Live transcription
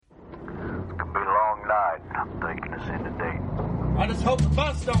us into Dayton. I just hope the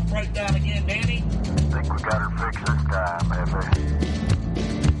bus don't break down again, Danny. Think we got her fixed this time, have we?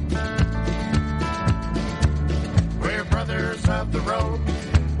 We're brothers of the road.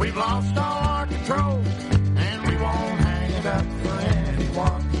 We've lost all our control, and we won't hang it up for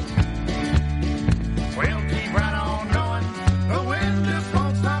anyone. We'll keep right on going. The wind just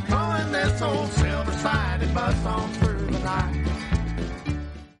won't stop blowing. This old silver-sided bus on through the night.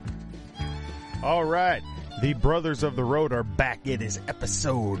 All right. The Brothers of the Road are back. It is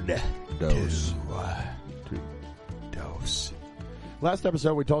episode Dose. Last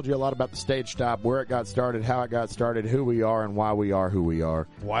episode, we told you a lot about the stage stop, where it got started, how it got started, who we are, and why we are who we are.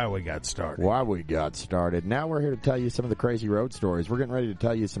 Why we got started. Now we're here to tell you some of the crazy road stories. We're getting ready to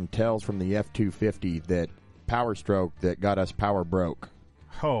tell you some tales from the F-250 that Powerstroke that got us power broke.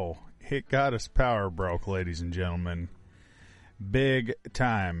 Oh, it got us power broke, ladies and gentlemen. Big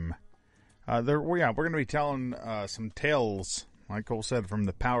time. We're going to be telling some tales, like Cole said, from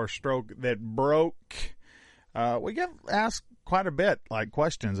the Powerstroke that broke. We get asked quite a bit, like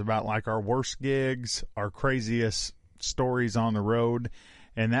questions about like our worst gigs, our craziest stories on the road,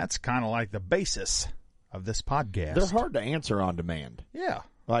 and that's kind of like the basis of this podcast. They're hard to answer on demand. Yeah.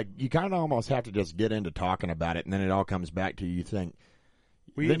 Like, you kind of almost have to just get into talking about it, and then it all comes back to you think.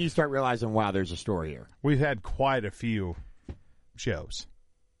 Then you start realizing, wow, there's a story here. We've had quite a few shows.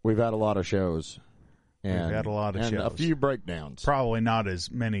 We've had a lot of shows. And shows. A few breakdowns. Probably not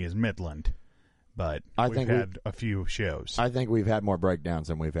as many as Midland, but we've had a few shows. I think we've had more breakdowns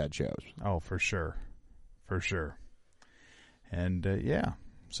than we've had shows. Oh, for sure. For sure. And,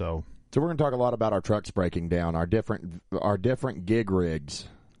 So we're going to talk a lot about our trucks breaking down, our different gig rigs.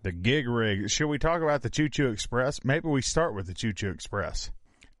 The gig rig. Should we talk about the Choo Choo Express? Maybe we start with the Choo Choo Express.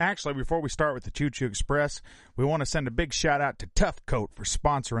 Actually, before we start with the Choo Choo Express, we want to send a big shout-out to Tough Coat for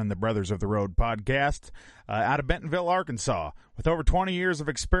sponsoring the Brothers of the Road podcast out of Bentonville, Arkansas. With over 20 years of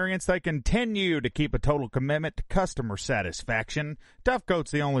experience, they continue to keep a total commitment to customer satisfaction. Tough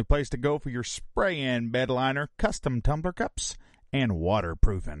Coat's the only place to go for your spray-in bed liner, custom tumbler cups, and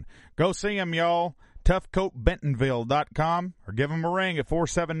waterproofing. Go see them, y'all. ToughCoatBentonville.com or give them a ring at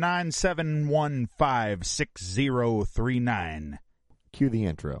 479-715-6039. Cue the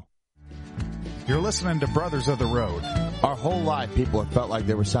intro. You're listening to Brothers of the Road. Our whole life, people have felt like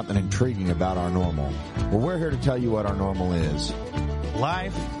there was something intriguing about our normal. Well, we're here to tell you what our normal is.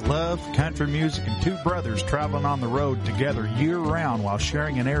 Life, love, country music, and two brothers traveling on the road together year-round while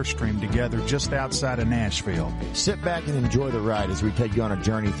sharing an Airstream together just outside of Nashville. Sit back and enjoy the ride as we take you on a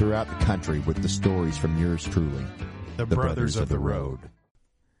journey throughout the country with the stories from yours truly, the Brothers of the Road.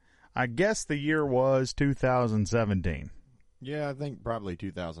 I guess the year was 2017. Yeah, I think probably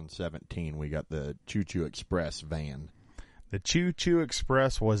 2017 we got the Choo Choo Express van. The Choo Choo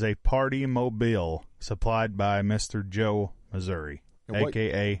Express was a party mobile supplied by Mr. Joe Missouri,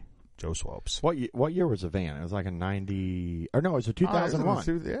 a.k.a. Joe Swopes. What year was the van? It was like a 90... Or no, it was a 2001.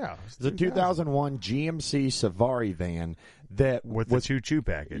 It was a 2001 GMC Savari van that with the Choo Choo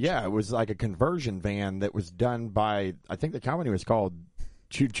package. Yeah, it was like a conversion van that was done by... I think the company was called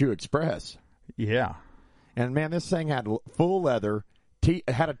Choo Choo Express. Yeah. And, man, this thing had full leather, it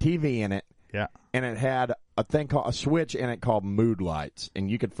had a TV in it, yeah, and it had a switch in it called mood lights,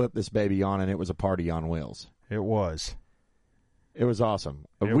 and you could flip this baby on, and it was a party on wheels. It was. It was awesome.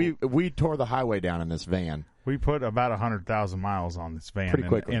 We tore the highway down in this van. We put about 100,000 miles on this van pretty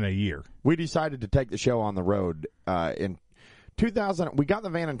quickly in a year. We decided to take the show on the road in 2000. We got the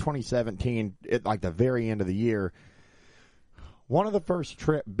van in 2017 at like the very end of the year. One of the first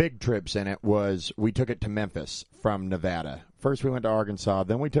big trips in it was we took it to Memphis from Nevada. First we went to Arkansas,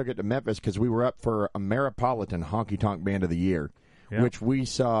 then we took it to Memphis because we were up for a Ameripolitan Honky Tonk Band of the Year, which we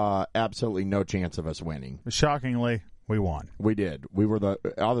saw absolutely no chance of us winning. Shockingly, we won. We did. We were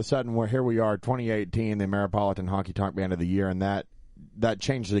all of a sudden, here we are, 2018, the Ameripolitan Honky Tonk Band of the Year, and that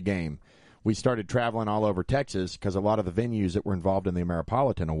changed the game. We started traveling all over Texas because a lot of the venues that were involved in the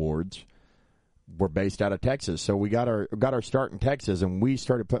Ameripolitan Awards were based out of Texas. So we got our start in Texas, and we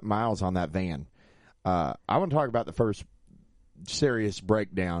started putting miles on that van. I want to talk about the first serious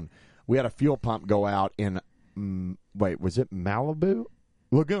breakdown. We had a fuel pump go out in, was it Malibu?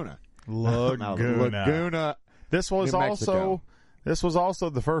 Laguna. This was also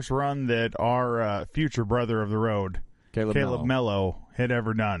the first run that our future brother of the road, Caleb Mello, had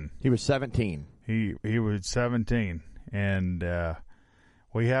ever done. He was 17. He was 17, and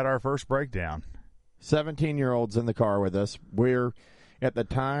we had our first breakdown. 17-year-olds in the car with us. We're, at the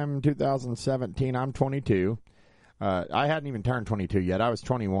time, 2017, I'm 22. I hadn't even turned 22 yet. I was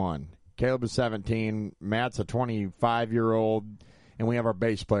 21. Caleb was 17. Matt's a 25-year-old. and we have our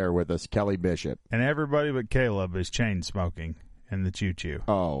bass player with us, Kelly Bishop. And everybody but Caleb is chain smoking in the choo-choo.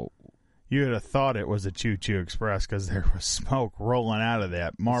 Oh. You would have thought it was a Choo-Choo Express because there was smoke rolling out of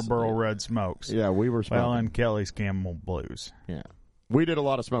that. Marlboro Red smokes. Yeah, we were smoking. Well, and Kelly's Camel Blues. Yeah. We did a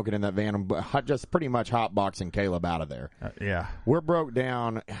lot of smoking in that van, just pretty much hotboxing Caleb out of there. Yeah. We're broke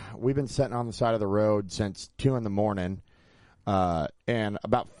down. We've been sitting on the side of the road since 2 in the morning, and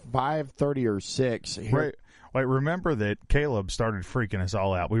about 5:30 or 6. Wait, remember that Caleb started freaking us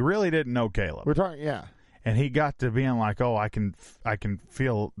all out. We really didn't know Caleb. We're talking, yeah. And he got to being like, "Oh, I can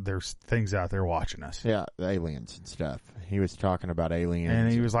feel there's things out there watching us." Yeah, the aliens and stuff. He was talking about aliens,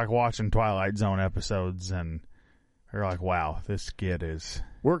 and he was like watching Twilight Zone episodes, and they're like, "Wow, this kid is."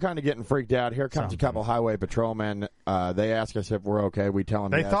 We're kind of getting freaked out. Here comes a couple highway patrolmen. They ask us if we're okay. We tell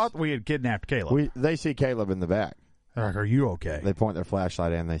them they yes. thought we had kidnapped Caleb. They see Caleb in the back. They're like, "Are you okay?" They point their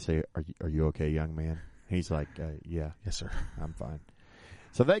flashlight in. They say, "Are you okay, young man?" He's like, "Yeah, yes, sir. I'm fine."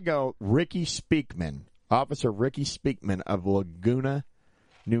 So they go. Ricky Speakman. Officer Ricky Speakman of Laguna,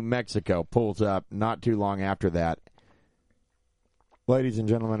 New Mexico, pulls up not too long after that. Ladies and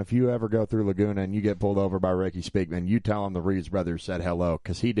gentlemen, if you ever go through Laguna and you get pulled over by Ricky Speakman, you tell him the Reeves brothers said hello,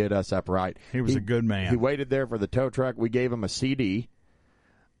 because he did us up right. He was a good man. He waited there for the tow truck. We gave him a CD,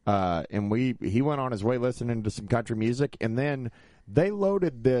 and he went on his way listening to some country music, and then they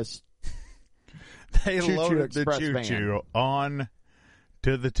loaded this They loaded the choo-choo on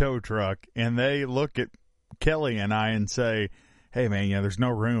to the tow truck, and they look at Kelly and I and say, "Hey, man, there's no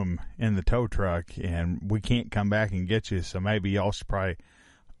room in the tow truck, and we can't come back and get you, so maybe y'all should probably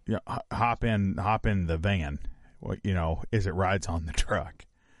hop in the van, as it rides on the truck."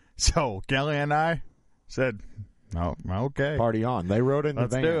 So Kelly and I said, "Oh, okay. Party on." They rode in the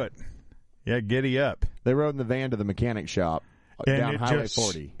van. Let's do it. Yeah, giddy up. They rode in the van to the mechanic shop down Highway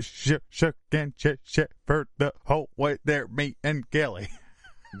 40. Shook and shivered the whole way there, me and Kelly.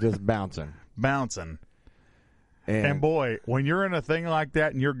 Just bouncing. And boy, when you're in a thing like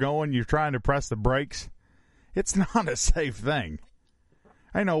that and you're trying to press the brakes, it's not a safe thing.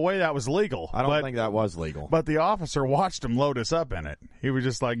 Ain't no way that was legal. I don't think that was legal. But the officer watched him load us up in it. He was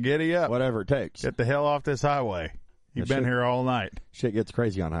just like, "Giddy up. Whatever it takes. Get the hell off this highway. You've been here all night." Shit gets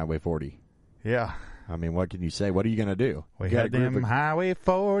crazy on Highway 40. Yeah. I mean, what can you say? What are you going to do? We got them Highway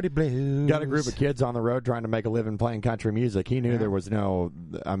 40 blues. Got a group of kids on the road trying to make a living playing country music. He knew there was no,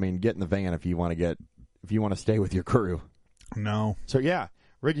 get in the van if you want to stay with your crew. No. So yeah,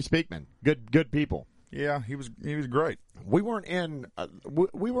 Ricky Speakman, good people. Yeah, he was great. We weren't in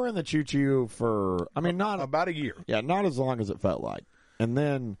we were in the choo-choo for not about a year. Yeah, not as long as it felt like. And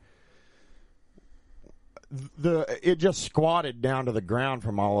then it just squatted down to the ground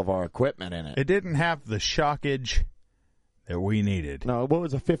from all of our equipment in it. It didn't have the shockage that we needed. No, what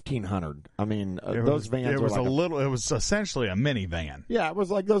was a 1500? Those vans it was essentially a minivan. Yeah, it was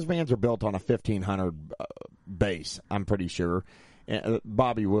like those vans are built on a 1500 base, I'm pretty sure. And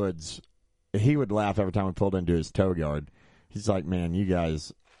Bobby Woods, he would laugh every time we pulled into his tow yard. He's like, "Man, you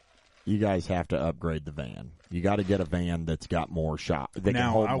guys have to upgrade the van. You got to get a van that's got more shop."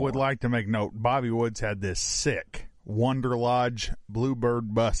 Now, I would like to make note, Bobby Woods had this sick Wonder Lodge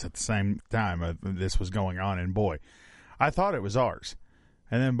Bluebird bus at the same time this was going on, and boy, I thought it was ours.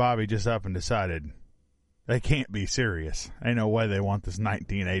 And then Bobby just up and decided they can't be serious. Ain't no way they want this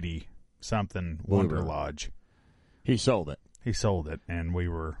 1980-something Wonder Lodge. He sold it. And we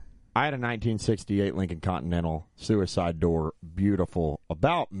were... I had a 1968 Lincoln Continental, suicide door, beautiful,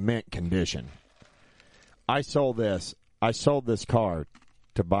 about mint condition. I sold this car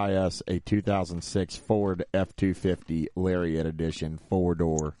to buy us a 2006 Ford F-250 Lariat Edition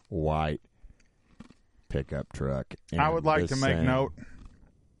 4-door white pickup truck. And I would like to make note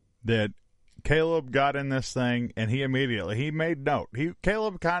that Caleb got in this thing, and he made note.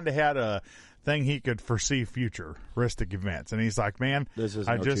 Caleb kind of had a thing he could foresee futuristic events, and he's like, "Man, this is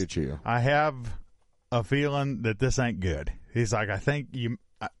choo-choo. I have a feeling that this ain't good." He's like, "I think it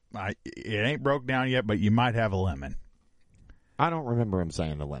ain't broke down yet, but you might have a lemon." I don't remember him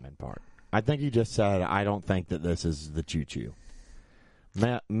saying the lemon part. I think he just said, "I don't think that this is the choo-choo."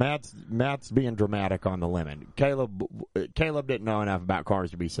 Matt's being dramatic on the lemon. Caleb didn't know enough about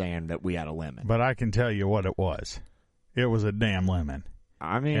cars to be saying that we had a lemon. But I can tell you what it was. It was a damn lemon.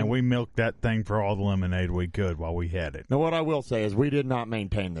 And we milked that thing for all the lemonade we could while we had it. Now, what I will say is we did not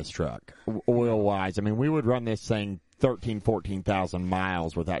maintain this truck oil-wise. We would run this thing 14,000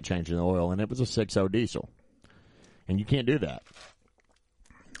 miles without changing the oil, and it was a 6.0 diesel. And you can't do that.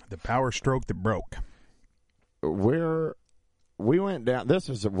 The Powerstroke that broke. We went down. This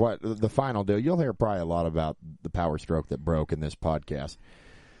is what the final deal. You'll hear probably a lot about the Powerstroke that broke in this podcast.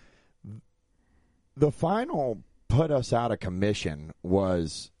 The final put us out of commission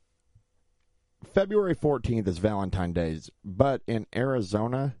was February 14th is Valentine's Day, but in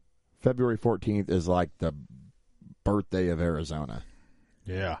Arizona, February 14th is like the birthday of Arizona.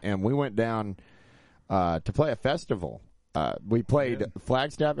 Yeah. And we went down to play a festival. We played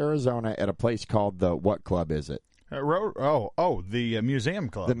Flagstaff, Arizona at a place called the, what club is it? The Museum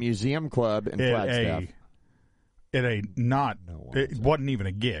Club. The Museum Club in Flagstaff. It wasn't even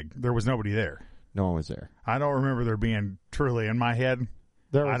a gig. There was nobody there. No one was there. I don't remember there being, truly in my head,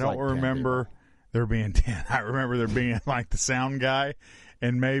 I don't remember there being 10. I remember there being like the sound guy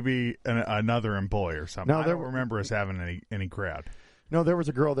and maybe another employee or something. I don't remember us having any crowd. No, there was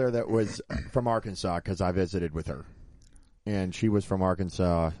a girl there that was from Arkansas because I visited with her. And she was from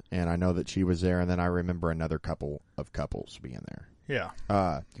Arkansas, and I know that she was there, and then I remember another couple of couples being there.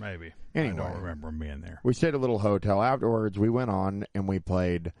 Yeah, maybe. Anyway, I don't remember them being there. We stayed at a little hotel. Afterwards, we went on, and we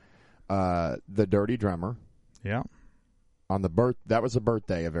played The Dirty Drummer. Yeah. That was the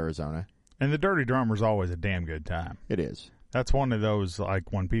birthday of Arizona. And the Dirty Drummer's always a damn good time. It is. That's one of those,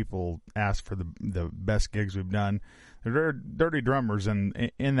 like, when people ask for the best gigs we've done, the Dirty Drummer's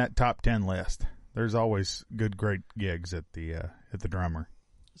in that top 10 list. There's always great gigs at the Drummer.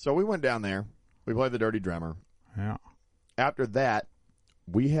 So we went down there. We played the Dirty Drummer. Yeah. After that,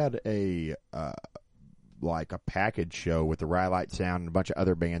 we had a package show with the Rhyolite Sound and a bunch of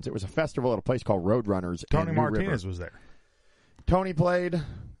other bands. It was a festival at a place called Roadrunners. Tony Martinez was there. Tony played.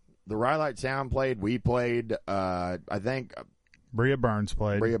 The Rhyolite Sound played. We played. I think Bria Burns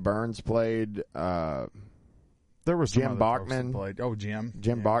played. There was some Jim Bachman played. Oh, Jim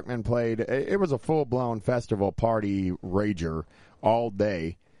Bachman played. It was a full-blown festival party rager all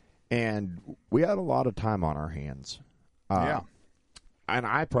day, and we had a lot of time on our hands. Yeah, and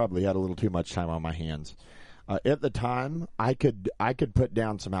I probably had a little too much time on my hands. At the time, I could put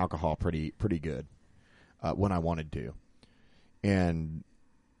down some alcohol pretty good when I wanted to, and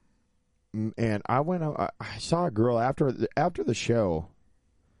I saw a girl after the show.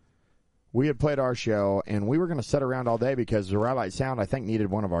 We had played our show, and we were going to sit around all day because the Rhyolite Sound, I think,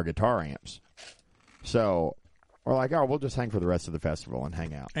 needed one of our guitar amps. So we're like, we'll just hang for the rest of the festival and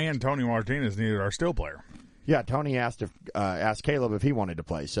hang out. And Tony Martinez needed our steel player. Yeah, Tony asked Caleb if he wanted to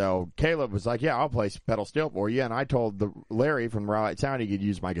play. So Caleb was like, I'll play pedal steel for you. And I told Larry from Rhyolite Sound he could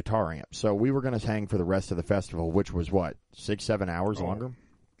use my guitar amp. So we were going to hang for the rest of the festival, which was, 6-7 hours longer?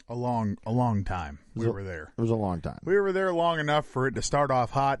 A long time. We were there. It was a long time. We were there long enough for it to start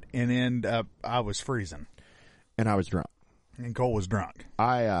off hot and end up. I was freezing, and I was drunk, and Cole was drunk.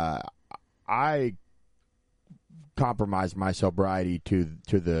 I compromised my sobriety to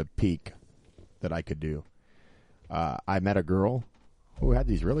the peak that I could do. I met a girl who had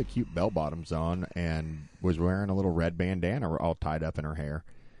these really cute bell bottoms on and was wearing a little red bandana all tied up in her hair,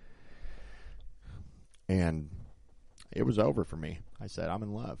 and it was over for me. I said, I'm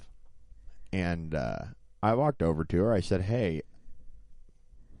in love. And I walked over to her. I said, hey,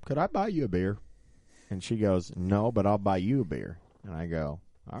 could I buy you a beer? And she goes, no, but I'll buy you a beer. And I go,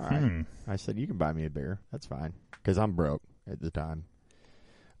 all right. I said, you can buy me a beer. That's fine. Because I'm broke at the time.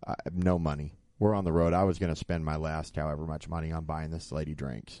 I have no money. We're on the road. I was going to spend my last however much money on buying this lady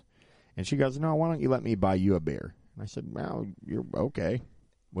drinks. And she goes, no, why don't you let me buy you a beer? And I said, well, you're okay.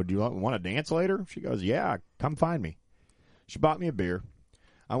 Would you want to dance later? She goes, yeah, come find me. She bought me a beer.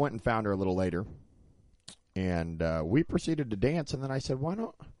 I went and found her a little later, and we proceeded to dance. And then I said, "Why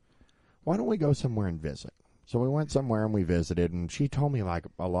don't we go somewhere and visit?" So we went somewhere and we visited, and she told me like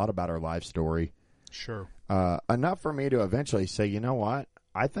a lot about her life story. Sure, enough for me to eventually say, you know what?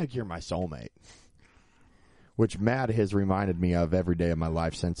 I think you're my soulmate. Which Matt has reminded me of every day of my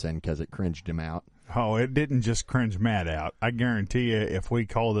life since then because it cringed him out. Oh, it didn't just cringe Matt out. I guarantee you, if we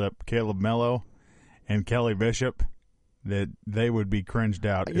called up Caleb Mello and Kelly Bishop, that they would be cringed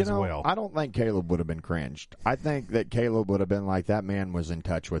out well. I don't think Caleb would have been cringed. I think that Caleb would have been like, that man was in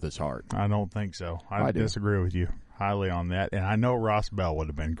touch with his heart. I don't think so. I disagree with you highly on that. And I know Ross Bell would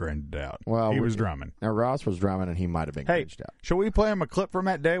have been cringed out. Well, he was drumming. Now, Ross was drumming, and he might have been cringed out. Shall we play him a clip from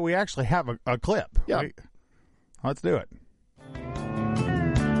that day? We actually have a clip. Yeah. Let's do it.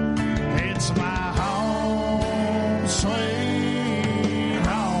 It's my home, sweet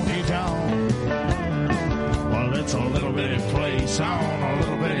honky tonk. Well, it's a little bitty place on a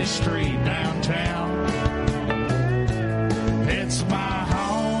little bitty street downtown. It's my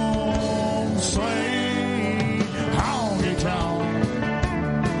home, sweet honky tonk.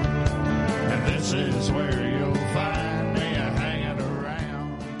 And this is where you'll find me hanging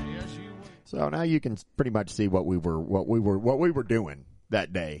around. Yes, you will. So now you can pretty much see what we were doing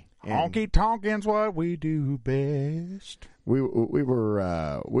that day. Honky tonking's what we do best. We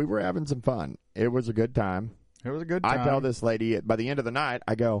were having some fun. It was a good time. It was a good time. I tell this lady, by the end of the night,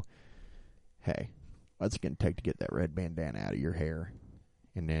 I go, hey, what's it going to take to get that red bandana out of your hair?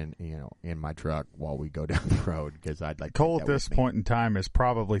 And then, in my truck while we go down the road, because I'd like to Cole take at that this with me. point in time is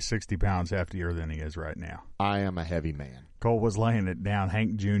probably 60 pounds heftier than he is right now. I am a heavy man. Cole was laying it down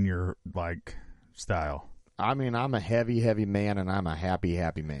Hank Jr. style. I mean, I'm a heavy, heavy man, and I'm a happy,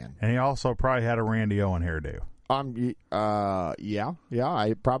 happy man. And he also probably had a Randy Owen hairdo. Yeah.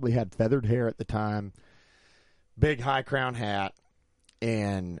 I probably had feathered hair at the time, big high crown hat,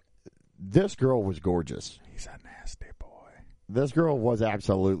 and this girl was gorgeous. He's a nasty boy. This girl was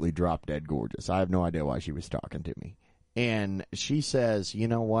absolutely drop dead gorgeous. I have no idea why she was talking to me. And she says, you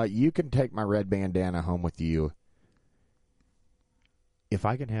know what? You can take my red bandana home with you if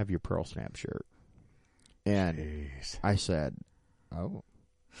I can have your pearl snap shirt. And Jeez. I said, oh.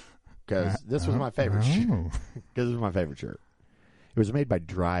 Because this was my favorite shirt. Because this was my favorite shirt. It was made by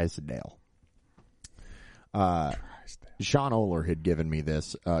Drysdale. Sean Oler had given me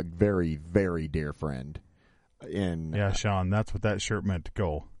this, very, very dear friend. Yeah, Sean, that's what that shirt meant to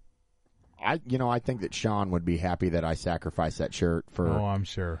Cole. I think that Sean would be happy that I sacrificed that shirt for. Oh, I'm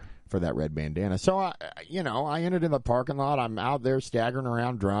sure. For that red bandana. So I entered in the parking lot. I'm out there staggering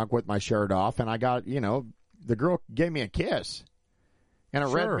around drunk with my shirt off, and I got, the girl gave me a kiss and a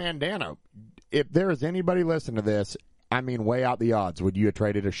red bandana. If there is anybody listening to this, I mean, weigh out the odds. Would you have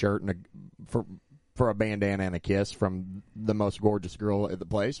traded a shirt for a bandana and a kiss from the most gorgeous girl at the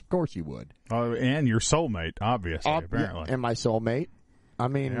place? Of course you would. And your soulmate, obviously, apparently. And my soulmate. I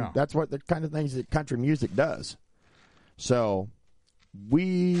mean, That's what the kind of things that country music does. So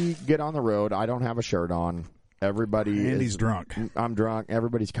we get on the road. I don't have a shirt on. Andy's drunk. I'm drunk.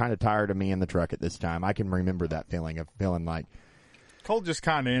 Everybody's kind of tired of me in the truck at this time. I can remember that feeling of feeling like. Cole just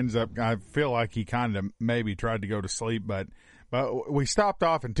kind of ends up, I feel like he kind of maybe tried to go to sleep, but we stopped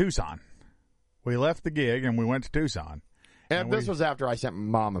off in Tucson. We left the gig and we went to Tucson. And this was after I sent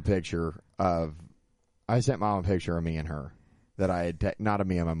Mom a picture of me and her that I had, not of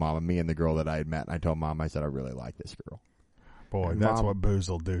me and my mom, of me and the girl that I had met. And I told Mom, I said, I really like this girl. Boy, and that's Mom, what booze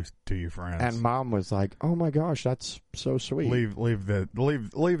will do to you, friends. And Mom was like, "Oh my gosh, that's so sweet. Leave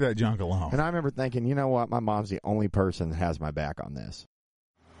that junk alone." And I remember thinking, you know what? My mom's the only person that has my back on this.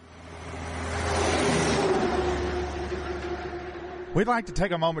 We'd like to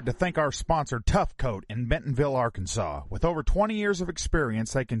take a moment to thank our sponsor, Tough Coat in Bentonville, Arkansas. With over 20 years of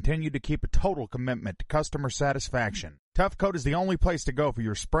experience, they continue to keep a total commitment to customer satisfaction. Tough Coat is the only place to go for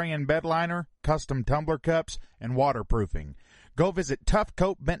your spray-in bed liner, custom tumbler cups, and waterproofing. Go visit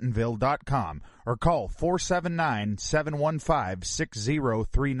toughcoatbentonville.com or call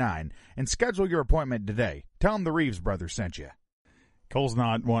 479-715-6039 and schedule your appointment today. Tell them the Reeves brothers sent you. Cole's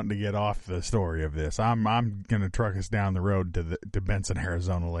not wanting to get off the story of this. I'm going to truck us down the road to Benson,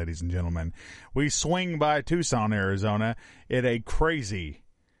 Arizona, ladies and gentlemen. We swing by Tucson, Arizona at a crazy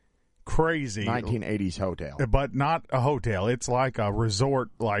 1980s hotel. But not a hotel. It's like a resort,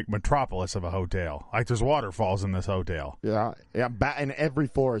 like metropolis of a hotel. Like there's waterfalls in this hotel. Yeah. And every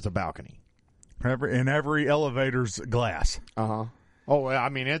floor is a balcony. In every elevator's glass. Uh-huh. Oh, I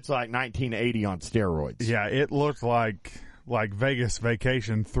mean, it's like 1980 on steroids. Yeah, it looked like Vegas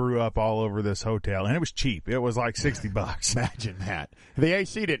Vacation threw up all over this hotel, and it was cheap. It was like $60. Imagine that. The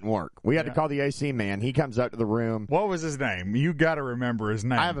AC didn't work. We had to call the AC man. He comes up to the room. What was his name? You got to remember his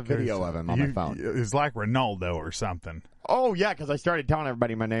name. I have a video of him on my phone. It was like Ronaldo or something. Oh, yeah, because I started telling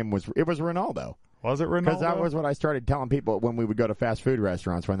everybody my name was Ronaldo. Was it Ronaldo? Because that was what I started telling people when we would go to fast food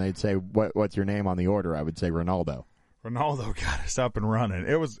restaurants. When they'd say, what's your name on the order? I would say Ronaldo. Ronaldo got us up and running.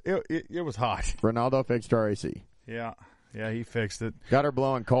 It was hot. Ronaldo fixed our AC. Yeah. Yeah, he fixed it. Got her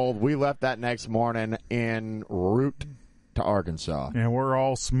blowing cold. We left that next morning en route to Arkansas. And we're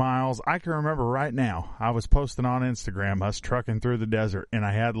all smiles. I can remember right now, I was posting on Instagram, us trucking through the desert, and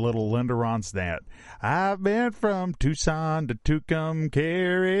I had little Linda Ronstadt. I've been from Tucson to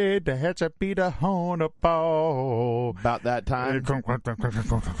Tucumcari to Tehachapi to Honopo. About that time,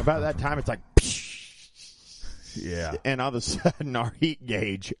 it's like, yeah. And all of a sudden, our heat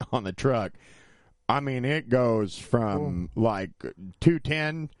gauge on the truck, I mean, it goes from like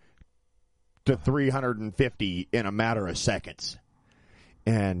 210 to 350 in a matter of seconds.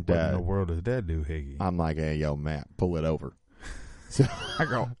 And what in the world does that do, Higgy? I'm like, hey, yo, Matt, pull it over. So I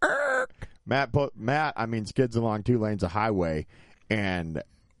go, Matt, skids along 2 lanes of highway, and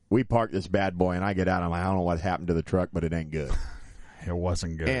we park this bad boy, and I get out. I'm like, I don't know what happened to the truck, but it ain't good. It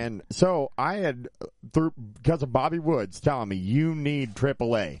wasn't good. And so I had, because of Bobby Woods telling me, you need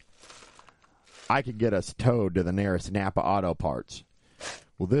AAA. I could get us towed to the nearest Napa Auto Parts.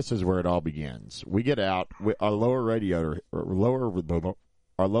 Well, this is where it all begins. We get out. Our lower radiator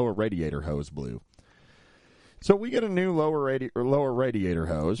hose blew. So we get a new lower radiator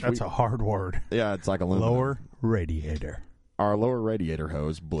hose. That's a hard word. Yeah, it's like aluminum. Lower radiator. Our lower radiator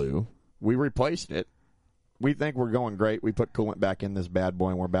hose blew. We replaced it. We think we're going great. We put coolant back in this bad boy,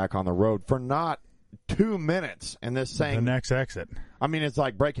 and we're back on the road for not 2 minutes. And this thing, The next exit. I mean, it's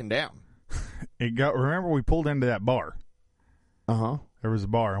like breaking down. Remember we pulled into that bar? Uh-huh. There was a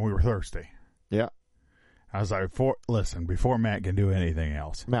bar, and we were thirsty. Yeah. I was like, before Matt can do anything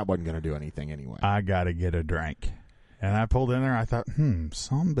else, Matt wasn't going to do anything anyway. I got to get a drink. And I pulled in there, I thought,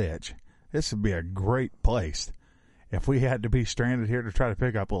 some bitch, this would be a great place if we had to be stranded here to try to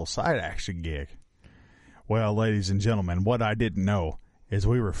pick up a little side action gig. Well, ladies and gentlemen, what I didn't know is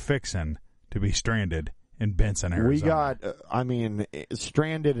we were fixing to be stranded in Benson, Arizona. We got,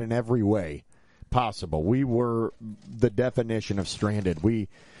 stranded in every way possible. We were the definition of stranded. We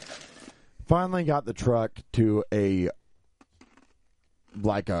finally got the truck to a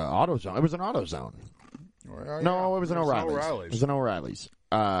AutoZone. It was an AutoZone. Well, No, yeah, it was an O'Reilly's. It was an O'Reilly's.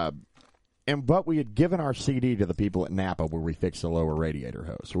 But we had given our CD to the people at Napa where we fixed the lower radiator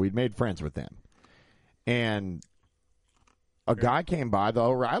hose. So we'd made friends with them. And a guy came by the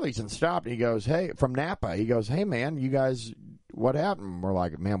O'Reilly's and stopped. And he goes, hey, from Napa. He goes, hey, man, you guys, what happened? We're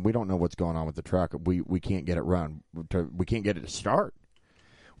like, man, we don't know what's going on with the truck. We can't get it run. We can't get it to start.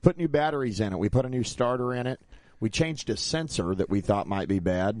 Put new batteries in it. We put a new starter in it. We changed a sensor that we thought might be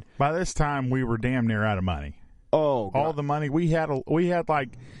bad. By this time, we were damn near out of money. Oh, God. All the money we had about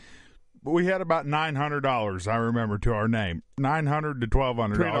 $900. I remember to our name, $900 to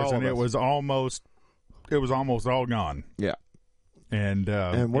 $1,200, and it was almost all gone. Yeah, and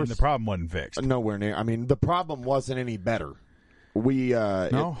the problem wasn't fixed. Nowhere near. I mean, the problem wasn't any better. We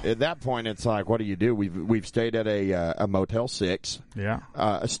No. At that point, it's like, what do you do? We've stayed at a Motel 6,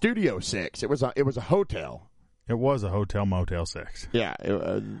 a Studio 6. It was a hotel. It was a hotel Motel 6. Yeah.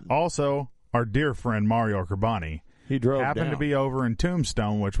 Also, our dear friend Mario Corbani, he drove happened down to be over in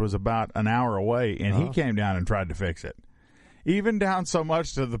Tombstone, which was about an hour away, and he came down and tried to fix it. Even down so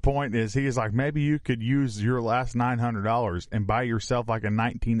much to the point is he's like, maybe you could use your last $900 and buy yourself like a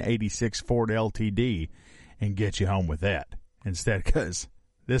 1986 Ford LTD and get you home with that instead, because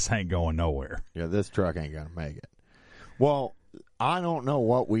this ain't going nowhere. Yeah, this truck ain't going to make it. Well, I don't know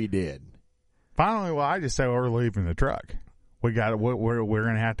what we did. Finally, I just say we're leaving the truck. We got we're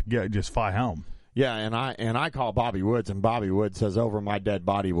going to have to just fly home. Yeah, and I call Bobby Woods, and Bobby Woods says, over my dead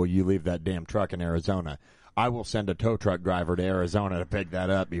body, will you leave that damn truck in Arizona? I will send a tow truck driver to Arizona to pick that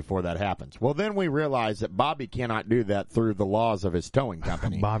up before that happens. Well, then we realized that Bobby cannot do that through the laws of his towing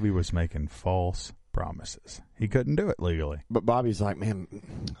company. Bobby was making false promises. He couldn't do it legally. But Bobby's like, man,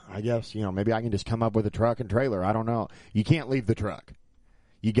 I guess, maybe I can just come up with a truck and trailer. I don't know. You can't leave the truck.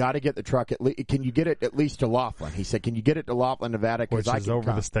 You got to get the truck. Can you get it at least to Laughlin? He said, can you get it to Laughlin, Nevada? Which is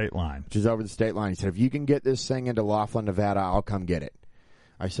over the state line. Which is over the state line. He said, if you can get this thing into Laughlin, Nevada, I'll come get it.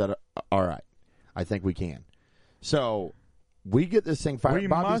 I said, all right. I think we can. So we get this thing fired.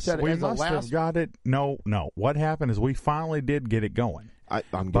 Bobby said, we must have got it. No. What happened is we finally did get it going.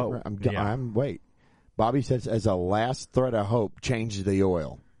 Wait. Bobby says, as a last thread of hope, change the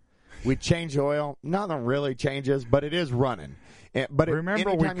oil. We change oil. Nothing really changes, but it is running. But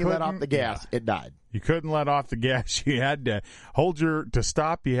anytime you let off the gas, it died. You couldn't let off the gas. You had to to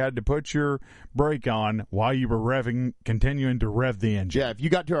stop. You had to put your brake on while you were continuing to rev the engine. Yeah, if you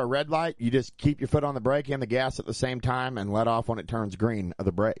got to a red light, you just keep your foot on the brake and the gas at the same time and let off when it turns green of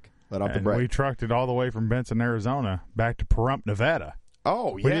the brake. Let off the brake. We trucked it all the way from Benson, Arizona, back to Pahrump, Nevada.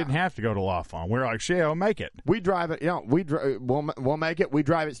 Oh, yeah. We didn't have to go to Laughlin. We were like, shit, we'll make it. We drive it. We'll make it. We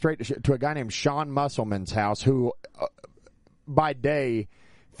drive it straight to a guy named Sean Musselman's house, who by day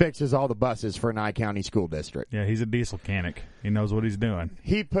fixes all the buses for Nye County School District. Yeah, he's a diesel mechanic. He knows what he's doing.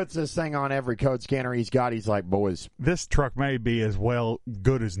 He puts this thing on every code scanner he's got. He's like, boys, this truck may be as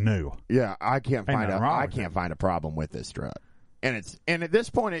good as new. Yeah, I can't find a problem with this truck. And at this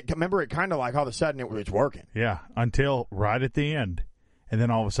point, it kind of like all of a sudden it's working. Yeah, until right at the end. And then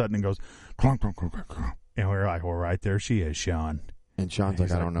all of a sudden it goes, clunk, clunk, clunk, clunk. And we're like, well, right there she is, Sean. And Sean's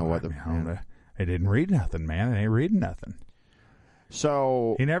like, I don't know what It didn't read nothing, man. It ain't reading nothing.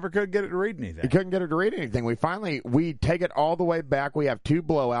 So he never could get it to read anything. He couldn't get it to read anything. We take it all the way back. We have 2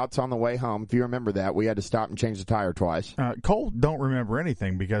 blowouts on the way home. If you remember that, we had to stop and change the tire twice. Cole don't remember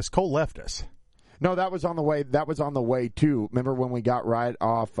anything because Cole left us. No, that was on the way. That was on the way too. Remember when we got right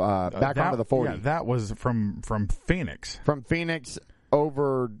off back onto the 40? Yeah, that was from Phoenix. From Phoenix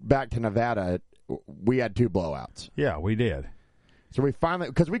over back to Nevada, we had 2 blowouts. Yeah, we did. So we finally,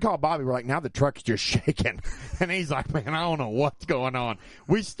 because we called Bobby, we're like, now the truck's just shaking. And he's like, man, I don't know what's going on.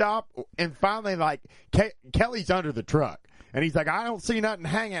 We stop, and finally, like, Kelly's under the truck. And he's like, I don't see nothing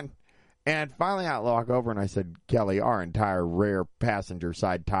hanging. And finally I walk over and I said, Kelly, our entire rear passenger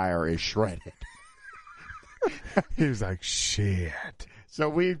side tire is shredded. He was like, shit. So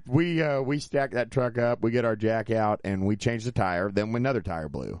we stack that truck up, we get our jack out, and we change the tire. Then another tire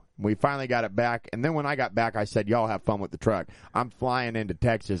blew. We finally got it back, and then when I got back, I said, y'all have fun with the truck. I'm flying into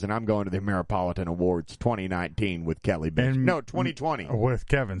Texas, and I'm going to the Ameripolitan Awards 2019 with Kelly Bench. No, 2020. With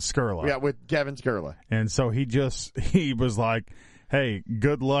Kevin Skurla. Yeah, with Kevin Skurla. And so he was like, hey,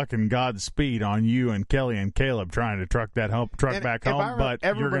 good luck and Godspeed on you and Kelly and Caleb trying to truck that truck back home, but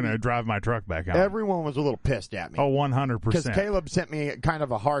you're going to drive my truck back home. Everyone was a little pissed at me. Oh, 100%. Because Caleb sent me kind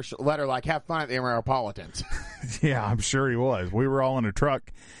of a harsh letter like, have fun at the Ameripolitans. Yeah, I'm sure he was. We were all in a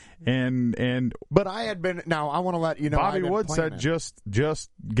truck. But I had been, now I want to let you know. Bobby Wood said just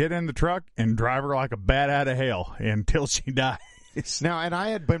get in the truck and drive her like a bat out of hell until she dies. Now, and I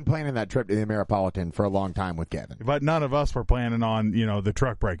had been planning that trip to the Ameripolitan for a long time with Kevin. But none of us were planning on, the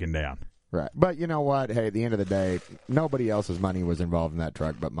truck breaking down. Right. But you know what? Hey, at the end of the day, nobody else's money was involved in that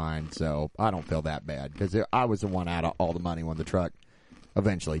truck but mine, so I don't feel that bad because I was the one out of all the money when the truck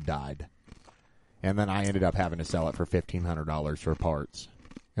eventually died. And then I ended up having to sell it for $1,500 for parts.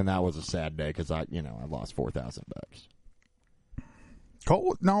 And that was a sad day because I lost $4,000.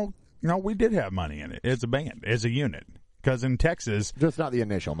 Cool. No, we did have money in it as a band, as a unit. Because in Texas, just not the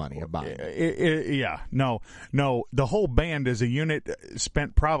initial money of buying. No. The whole band as a unit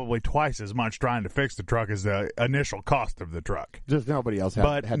spent probably twice as much trying to fix the truck as the initial cost of the truck. Just nobody else had.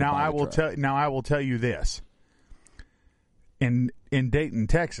 But had now to buy I will tell. Now I will tell you this. In Dayton,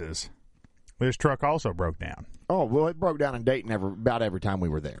 Texas, this truck also broke down. Oh well, it broke down in Dayton about every time we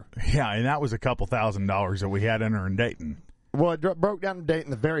were there. Yeah, and that was a couple $1,000s that we had in her in Dayton. Well, it broke down in Dayton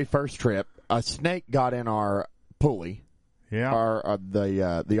the very first trip. A snake got in our pulley. Yeah,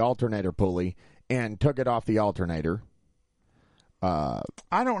 the alternator pulley, and took it off the alternator. I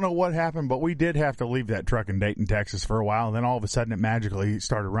don't know what happened, but we did have to leave that truck in Dayton, Texas for a while, and then all of a sudden it magically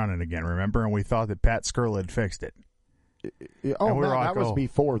started running again, remember? And we thought that Pat Skurla had fixed it. That was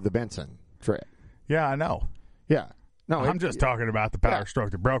before the Benson trip. Yeah, I know. Yeah. No, I'm just talking about the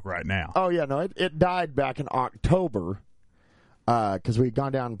Powerstroke that broke right now. Oh, yeah, no, it died back in October because we'd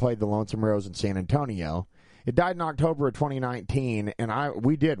gone down and played the Lonesome Rose in San Antonio. It died in October of 2019,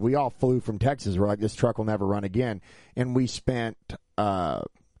 and we all flew from Texas. We're like, this truck will never run again. And we spent, what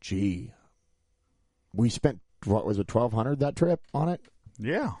was it, $1,200 that trip on it?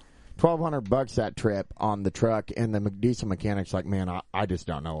 Yeah. $1,200 that trip on the truck, and the diesel mechanic's like, man, I just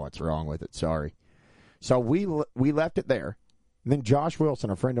don't know what's wrong with it. Sorry. So we left it there. And then Josh Wilson,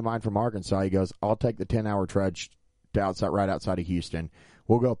 a friend of mine from Arkansas, he goes, I'll take the 10-hour trudge right outside of Houston.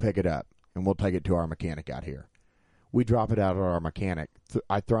 We'll go pick it up. And we'll take it to our mechanic out here. We drop it out at our mechanic.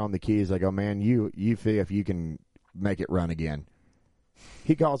 I throw him the keys. I go, man, you see if you can make it run again.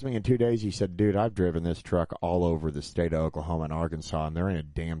 He calls me in 2 days. He said, dude, I've driven this truck all over the state of Oklahoma and Arkansas, and there ain't a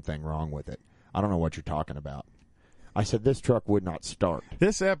damn thing wrong with it. I don't know what you're talking about. I said, this truck would not start.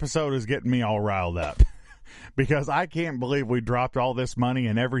 This episode is getting me all riled up because I can't believe we dropped all this money,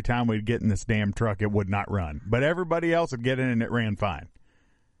 and every time we'd get in this damn truck, it would not run. But everybody else would get in, and it ran fine.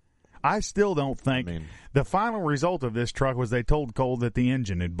 I still don't think the final result of this truck was they told Cole that the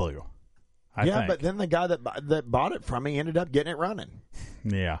engine had blew. I think. But then the guy that bought it from me ended up getting it running.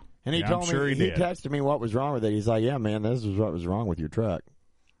 Yeah. And he told me, he texted me what was wrong with it. He's like, yeah, man, this is what was wrong with your truck.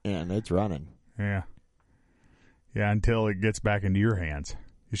 And it's running. Yeah. Yeah, until it gets back into your hands.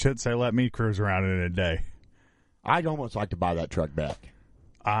 You should say, let me cruise around in a day. I'd almost like to buy that truck back.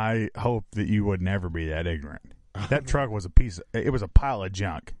 I hope that you would never be that ignorant. That truck was it was a pile of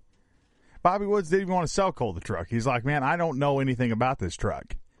junk. Bobby Woods didn't even want to sell Cole the truck. He's like, man, I don't know anything about this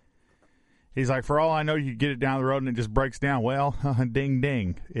truck. He's like, for all I know, you get it down the road and it just breaks down. Well, ding,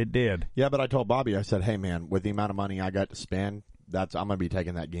 ding, it did. Yeah, but I told Bobby, I said, hey, man, with the amount of money I got to spend, I'm going to be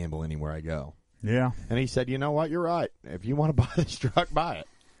taking that gamble anywhere I go. Yeah. And he said, you know what, you're right. If you want to buy this truck, buy it.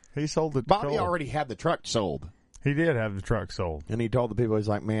 He sold it. Bobby already had the truck sold. He did have the truck sold. And he told the people, he's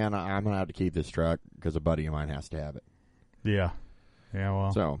like, man, I'm going to have to keep this truck because a buddy of mine has to have it. Yeah. Yeah,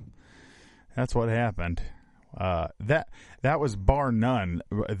 well. So that's what happened. That was bar none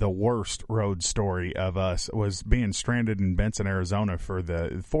the worst road story of us was being stranded in Benson, Arizona for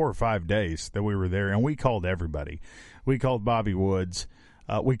the 4 or 5 days that we were there, and we called everybody. We called Bobby Woods.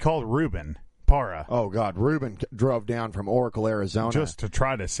 We called Ruben Parra. Oh God, Ruben drove down from Oracle, Arizona, just to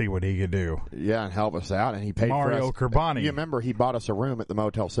try to see what he could do. Yeah, and help us out, and he paid Mario for us. Curbani. You remember he bought us a room at the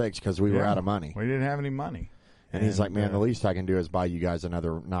Motel 6 because we were out of money. We didn't have any money. And he's like, man, the least I can do is buy you guys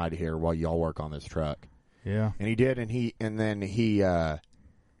another night here while y'all work on this truck. Yeah. And he did, and then he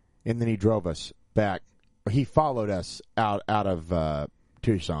drove us back. He followed us out of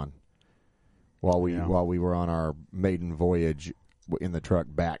Tucson while we were on our maiden voyage in the truck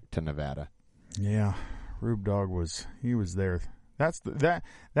back to Nevada. Yeah, Rube Dog was there.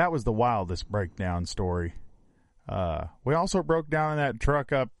 That was the wildest breakdown story. We also broke down in that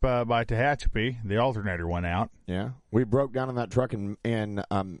truck up by Tehachapi. The alternator went out. Yeah, we broke down in that truck in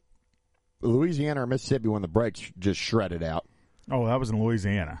Louisiana or Mississippi when the brakes just shredded out. Oh, that was in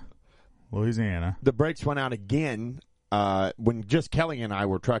Louisiana. The brakes went out again when just Kelly and I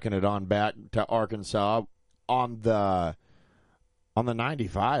were trucking it on back to Arkansas on the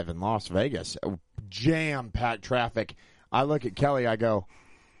 95 in Las Vegas. Jam-packed traffic. I look at Kelly, I go,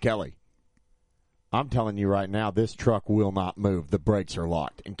 Kelly, I'm telling you right now, this truck will not move. The brakes are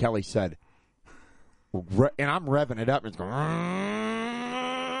locked. And Kelly said, and I'm revving it up, and it's going,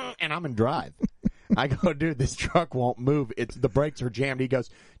 and I'm in drive. I go, dude, this truck won't move. The brakes are jammed. He goes,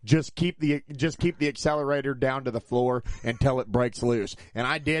 just keep the accelerator down to the floor until it breaks loose. And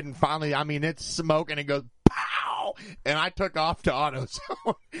I did, and finally, I mean, it's smoke, and it goes, pow! And I took off to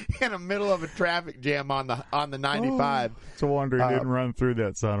AutoZone in the middle of a traffic jam on the 95. It's a wonder he didn't run through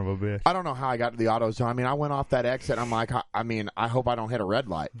that son of a bitch. I don't know how I got to the AutoZone. I mean, I went off that exit. I'm like, I hope I don't hit a red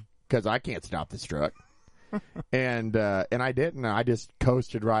light because I can't stop this truck. and I didn't. I just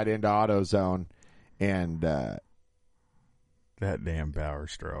coasted right into AutoZone. And that damn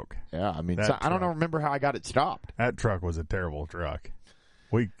Powerstroke. Yeah, I mean, I don't remember how I got it stopped. That truck was a terrible truck.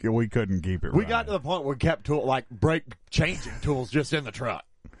 We couldn't keep it. We got to the point where we kept brake changing tools just in the truck.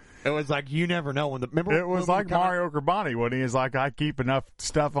 It was like you never know when remember. It was like Mario Carboni when he was like, I keep enough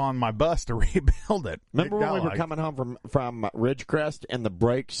stuff on my bus to rebuild it. Remember when we were coming home from Ridgecrest and the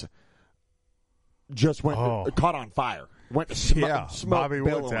brakes just caught on fire. Went to smoke. Bobby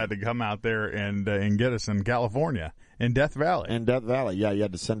Woods had to come out there and get us in California, in Death Valley. Yeah, you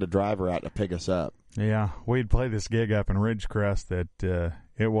had to send a driver out to pick us up. Yeah, we'd play this gig up in Ridgecrest that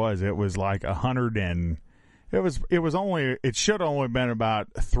it was like 100 and it should only been about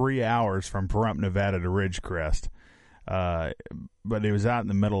 3 hours from Pahrump, Nevada to Ridgecrest, but it was out in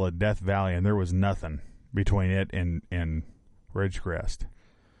the middle of Death Valley and there was nothing between it and Ridgecrest.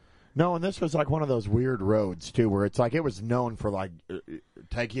 No, and this was like one of those weird roads, too, where it's like it was known for, like,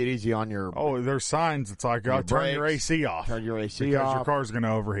 take it easy on your... Oh, there's signs. It's like, turn your AC off. Turn your AC because off. Your car's going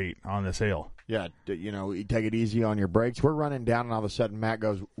to overheat on this hill. Yeah, you take it easy on your brakes. We're running down, and all of a sudden, Matt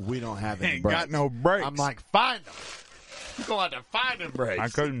goes, we don't have any brakes. Ain't got no brakes. I'm like, find them. You're going to have to find them brakes. I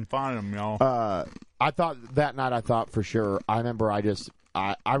couldn't find them, y'all. I thought for sure. I remember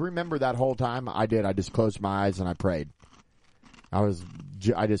I remember that whole time I just closed my eyes and I prayed. I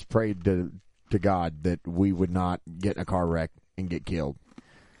just prayed to God that we would not get in a car wreck and get killed.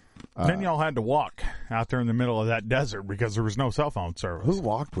 Then y'all had to walk out there in the middle of that desert because there was no cell phone service. Who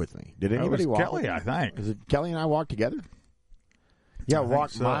walked with me? Did anybody walk Kelly, with me? I think. Is it Kelly and I walked together? Yeah,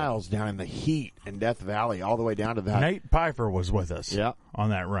 walked miles down in the heat in Death Valley all the way down to that. Nate Pfeiffer was with us on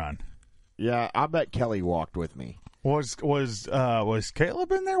that run. Yeah, I bet Kelly walked with me. Was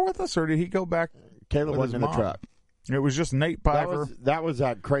Caleb in there with us, or did he go back? Caleb wasn't in the truck. It was just Nate Pfeiffer. That was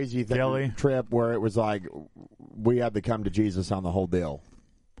that crazy trip where it was like we had to come to Jesus on the whole deal.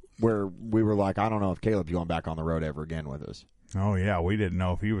 Where we were like, I don't know if Caleb's going back on the road ever again with us. Oh, yeah, we didn't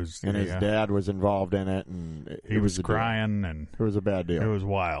know if he was. And his dad was involved in it. And he was crying. And it was a bad deal. It was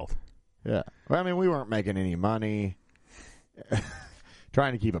wild. Yeah. Well, I mean, we weren't making any money.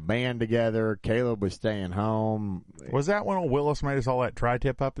 Trying to keep a band together. Caleb was staying home. Was that when old Willis made us all that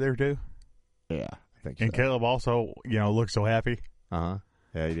tri-tip up there, too? Yeah. And Caleb also, looked so happy. Uh-huh.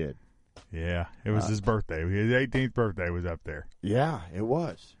 Yeah, he did. Yeah, it was his birthday. His 18th birthday was up there. Yeah, it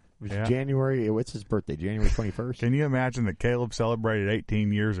was. It was January. What's his birthday? January 21st? Can you imagine that Caleb celebrated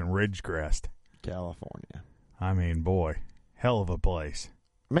 18 years in Ridgecrest, California? I mean, boy, hell of a place.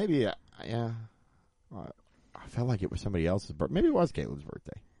 Maybe, yeah. I felt like it was somebody else's birthday. Maybe it was Caleb's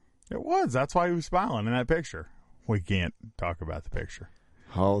birthday. It was. That's why he was smiling in that picture. We can't talk about the picture.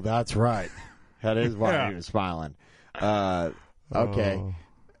 Oh, that's right. That is why he was smiling. Okay.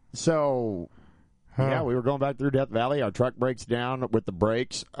 So, yeah, we were going back through Death Valley. Our truck breaks down with the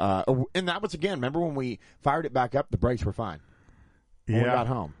brakes. And that was, again, remember when we fired it back up, the brakes were fine. When we got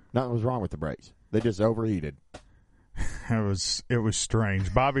home, nothing was wrong with the brakes. They just overheated. It was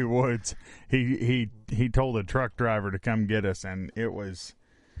strange. Bobby Woods, he told the truck driver to come get us, and it was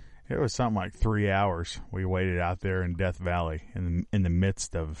something like 3 hours. We waited out there in Death Valley in the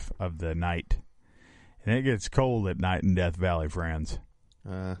midst of the night. And it gets cold at night in Death Valley, friends.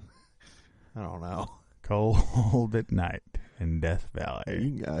 I don't know. Cold at night in Death Valley.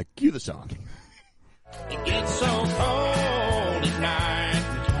 You can, cue the song. It gets so cold at night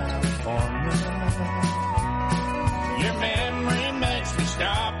in California. Your memory makes me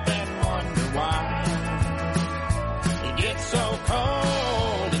stop and wonder why.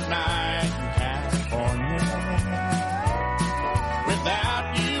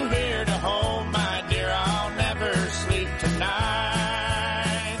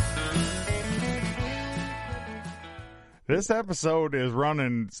 This episode is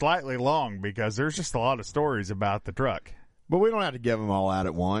running slightly long because there's just a lot of stories about the truck. But we don't have to give them all out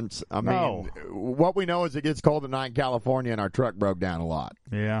at once. I mean, No. What we know is it gets cold at night in California, and our truck broke down a lot.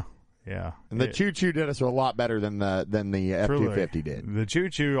 Yeah. And the choo-choo did us a lot better than the F-250 did. The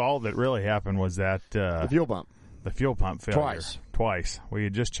choo-choo, all that really happened was that The fuel pump. the fuel pump failure. Twice. We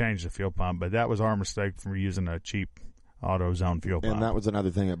had just changed the fuel pump, but that was our mistake for using a cheap AutoZone fuel pump. And that was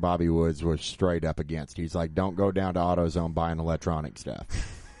another thing that Bobby Woods was straight up against. He's like, don't go down to AutoZone buying electronic stuff.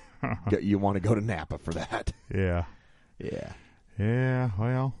 You want to go to Napa for that. Yeah. Yeah,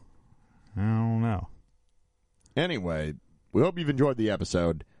 well, I don't know. Anyway, we hope you've enjoyed the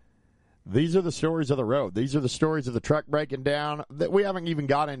episode. These are the stories of the road. These are the stories of the truck breaking down. That we haven't even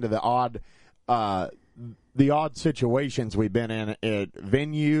got into the odd situations we've been in at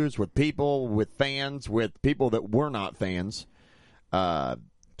venues, with people, with fans, with people that were not fans.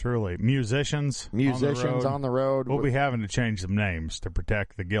 Truly. Musicians on the road. We'll be having to change some names to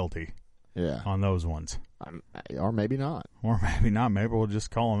protect the guilty on those ones. Or maybe not. Or maybe not. Maybe we'll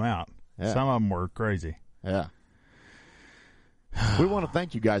just call them out. Yeah. Some of them were crazy. Yeah. We want to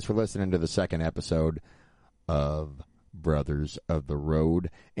thank you guys for listening to the second episode of Brothers of the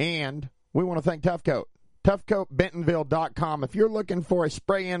Road. And we want to thank Tough Coat. ToughCoatBentonville.com. If you're looking for a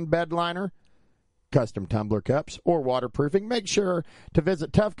spray-in bed liner, custom tumbler cups, or waterproofing, make sure to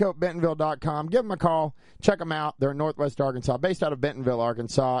visit ToughCoatBentonville.com. Give them a call. Check them out. They're in Northwest Arkansas, based out of Bentonville,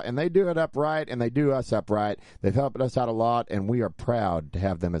 Arkansas, and they do it upright, and they do us upright. They've helped us out a lot, and we are proud to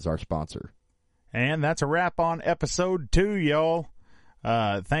have them as our sponsor. And that's a wrap on episode 2, y'all.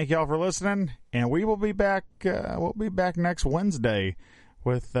 Thank y'all for listening, and we will be back. We'll be back next Wednesday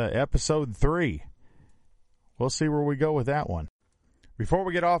with episode 3. We'll see where we go with that one. Before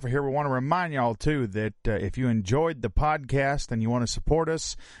we get off of here, we want to remind y'all, too, that if you enjoyed the podcast and you want to support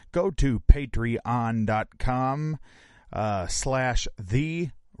us, go to patreon.com/The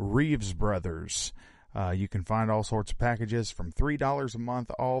Reeves Brothers. You can find all sorts of packages from $3 a month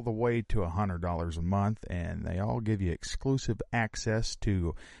all the way to $100 a month, and they all give you exclusive access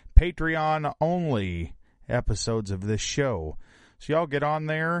to Patreon-only episodes of this show. So y'all get on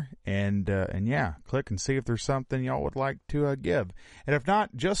there and click and see if there's something y'all would like to give. And if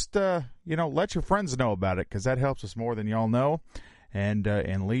not, just let your friends know about it, because that helps us more than y'all know. And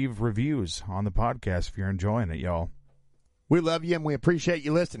leave reviews on the podcast if you're enjoying it, y'all. We love you and we appreciate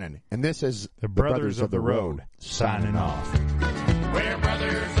you listening. And this is the Brothers of the Road signing off. We're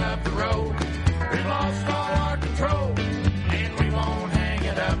brothers of the road. We've lost all our control, and we won't hang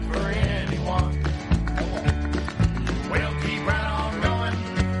it up for anyone. We'll keep right on going.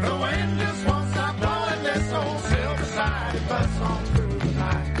 The wind just won't stop blowing this old silver-sided bus on.